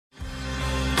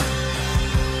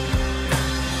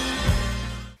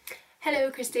Hello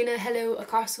Christina, hello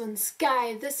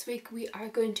acrossonesky. This week we are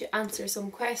going to answer some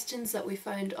questions that we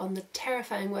found on the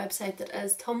terrifying website that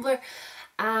is Tumblr.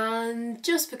 And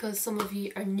just because some of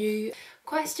you are new,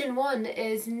 question 1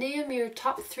 is name your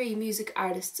top 3 music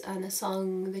artists and a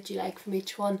song that you like from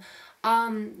each one.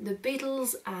 The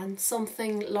Beatles and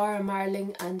Something, Laura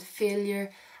Marling and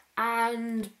Failure,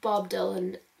 and Bob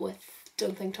Dylan with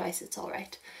Don't Think Twice, It's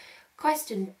Alright.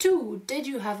 Question 2, did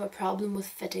you have a problem with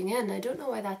fitting in? I don't know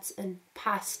why that's in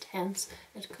past tense.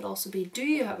 It could also be, do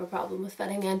you have a problem with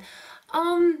fitting in?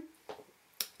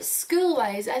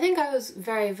 School-wise, I think I was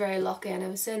very, very lucky, and I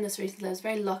was saying this recently, I was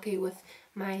very lucky with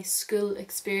my school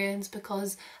experience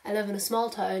because I live in a small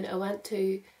town. I went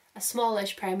to a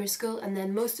smallish primary school, and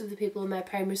then most of the people in my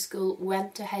primary school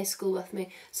went to high school with me,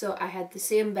 so I had the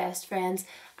same best friends,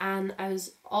 and I've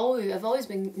always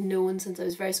been known since I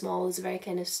was very small as a very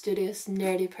kind of studious,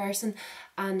 nerdy person,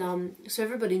 and so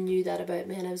everybody knew that about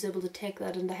me, and I was able to take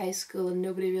that into high school and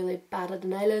nobody really batted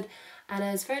an eyelid, and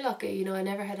I was very lucky, you know. I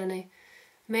never had any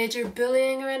major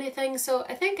bullying or anything, so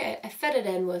I think I fitted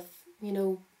in with, you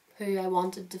know, who I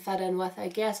wanted to fit in with. I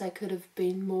guess I could have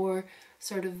been more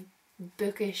sort of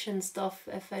bookish and stuff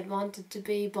if I'd wanted to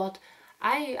be, but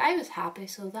I was happy,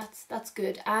 so that's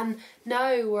good. And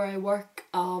now where I work,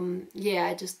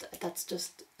 yeah, that's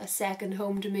just a second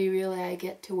home to me really. I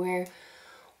get to wear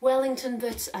Wellington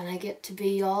boots and I get to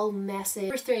be all messy.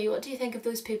 Number 3, what do you think of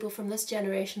those people from this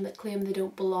generation that claim they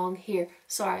don't belong here?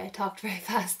 Sorry, I talked very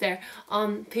fast there.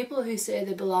 People who say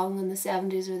they belong in the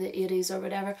 70s or the 80s or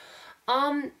whatever.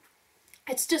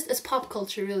 It's pop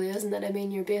culture really, isn't it? I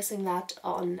mean, you're basing that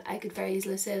on, I could very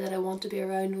easily say that I want to be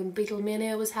around when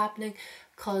Beatlemania was happening,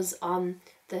 because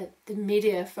the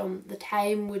media from the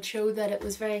time would show that it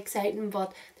was very exciting,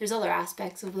 but there's other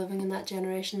aspects of living in that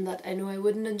generation that I know I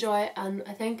wouldn't enjoy, and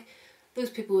I think those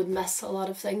people would miss a lot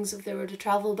of things if they were to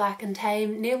travel back in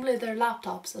time, namely their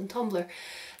laptops and Tumblr.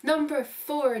 Number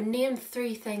 4, name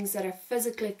 3 things that are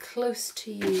physically close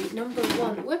to you. Number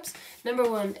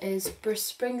 1 is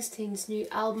Bruce Springsteen's new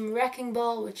album Wrecking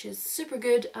Ball, which is super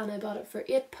good, and I bought it for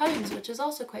 £8, which is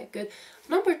also quite good.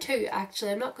 Number 2,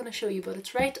 actually, I'm not going to show you, but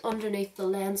it's right underneath the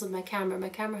lens of my camera. My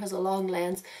camera has a long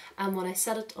lens, and when I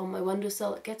set it on my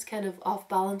windowsill it gets kind of off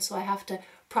balance, so I have to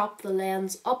prop the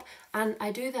lens up, and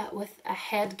I do that with a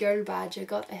head girl badge. I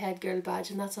got a head girl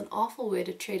badge, and that's an awful way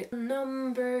to treat it.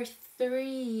 Number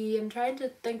 3, I'm trying to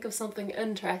think of something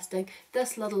interesting.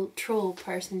 This little troll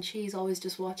person, she's always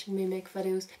just watching me make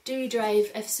videos. Do you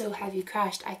drive? If so, have you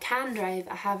crashed? I can drive.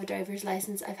 I have a driver's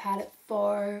license. I've had it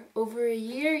for over a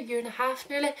year and a half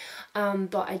nearly,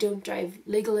 but I don't drive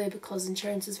legally because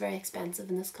insurance is very expensive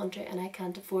in this country and I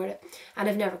can't afford it, and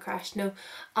I've never crashed, no.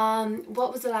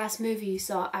 What was the last movie you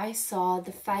saw? I saw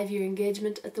The 5-Year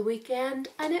Engagement at the weekend,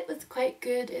 and it was quite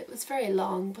good. It was very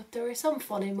long, but there were some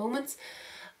funny moments.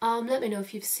 Let me know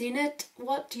if you've seen it.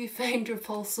 What do you find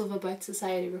repulsive about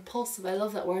society? Repulsive, I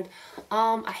love that word.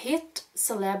 I hate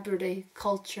celebrity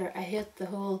culture. I hate the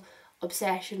whole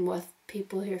obsession with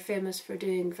people who are famous for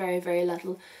doing very, very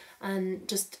little, and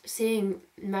just seeing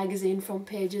magazine front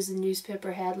pages and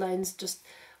newspaper headlines just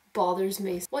bothers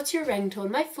me. What's your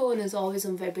ringtone? My phone is always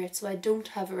on vibrate, so I don't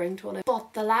have a ringtone.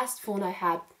 But the last phone I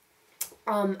had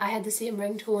the same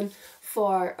ringtone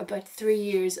for about 3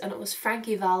 years, and it was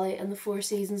Frankie Valli and the Four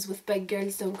Seasons with Big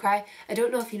Girls Don't Cry. I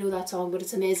don't know if you know that song, but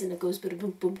it's amazing. It goes bada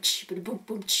boom boom ch, bada boom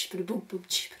boom ch, bada boom boom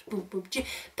ch, bada boom boom ch.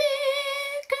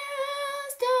 Big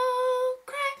girls don't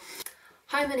cry.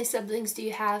 How many siblings do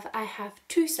you have? I have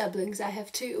 2 siblings. I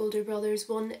have 2 older brothers.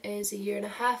 One is a year and a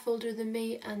half older than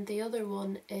me, and the other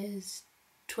one is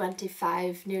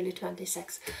 25, nearly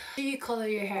 26. Do you colour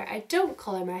your hair? I don't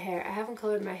colour my hair. I haven't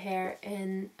coloured my hair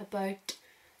in about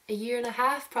a year and a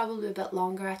half, probably a bit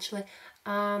longer actually.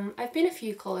 I've been a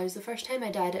few colours. The first time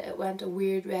I dyed it, it went a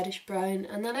weird reddish brown,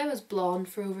 and then I was blonde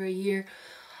for over a year.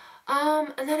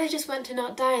 And then I just went to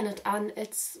not dyeing it, and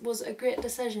it was a great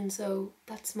decision, so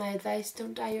that's my advice.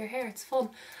 Don't dye your hair, it's fun.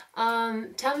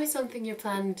 Tell me something you're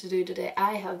planning to do today.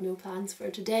 I have no plans for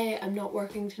today. I'm not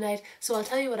working tonight, so I'll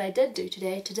tell you what I did do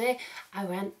today. Today I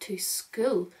went to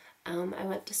school. I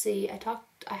went to see,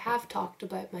 I have talked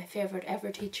about my favourite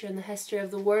ever teacher in the history of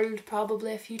the world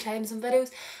probably a few times in videos,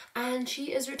 and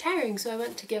she is retiring, so I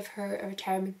went to give her a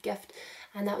retirement gift,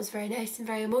 and that was very nice and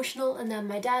very emotional. And then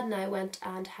my dad and I went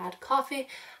and had coffee,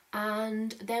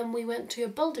 and then we went to a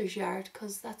builder's yard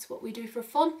because that's what we do for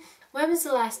fun. When was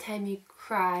the last time you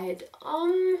cried?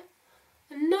 I'm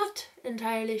not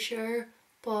entirely sure,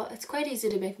 but it's quite easy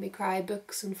to make me cry.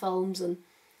 Books and films and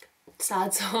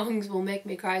sad songs will make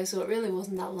me cry, so it really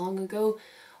wasn't that long ago.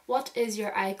 What is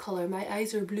your eye colour? My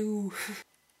eyes are blue.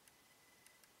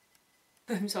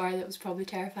 I'm sorry, that was probably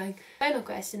terrifying. Final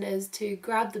question is to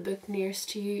grab the book nearest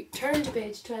to you, turn to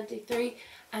page 23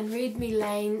 and read me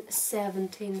line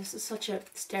 17. This is such a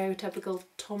stereotypical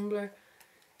Tumblr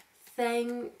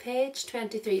thing. Page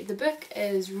 23. The book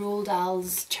is Roald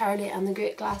Dahl's Charlie and the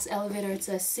Great Glass Elevator. It's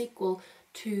a sequel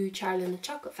to Charlie and the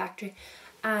Chocolate Factory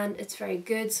and it's very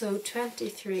good. So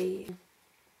 23.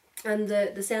 And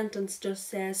the sentence just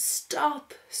says,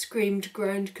 "Stop!" screamed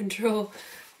ground control.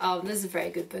 This is a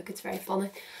very good book, it's very funny.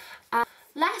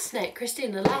 Last night,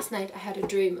 Christina, last night I had a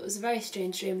dream. It was a very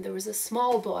strange dream. There was a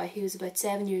small boy, he was about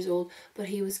 7 years old, but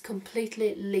he was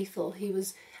completely lethal. He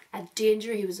was a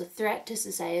danger, he was a threat to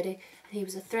society, and he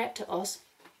was a threat to us.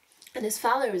 And his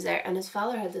father was there, and his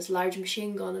father had this large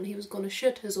machine gun, and he was going to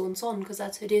shoot his own son because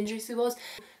that's how dangerous he was.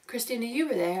 Christina, you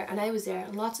were there, and I was there,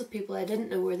 and lots of people I didn't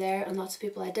know were there, and lots of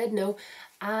people I did know,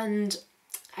 and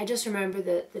I just remember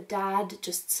the dad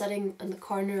just sitting in the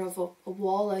corner of a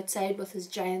wall outside with his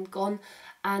giant gun,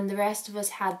 and the rest of us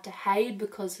had to hide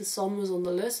because his son was on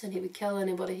the loose and he would kill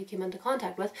anybody he came into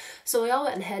contact with. So we all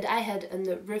went and hid. I hid in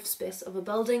the roof space of a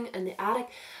building in the attic,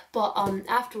 but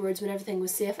afterwards when everything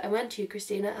was safe I went to you,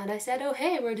 Christina, and I said, "Oh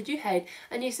hey, where did you hide?"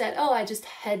 And you said, "Oh, I just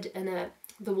hid in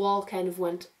the wall kind of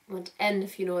went in,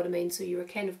 if you know what I mean, so you were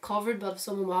kind of covered, but if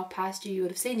someone walked past you, you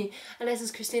would have seen you." And I says,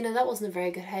 "Christina, that wasn't a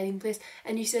very good hiding place."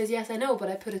 And you says, "Yes, I know, but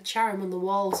I put a charm on the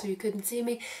wall so you couldn't see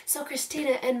me." So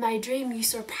Christina, in my dream you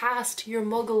surpassed your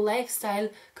muggle lifestyle.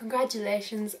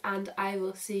 Congratulations, and I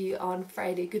will see you on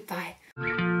Friday. Goodbye.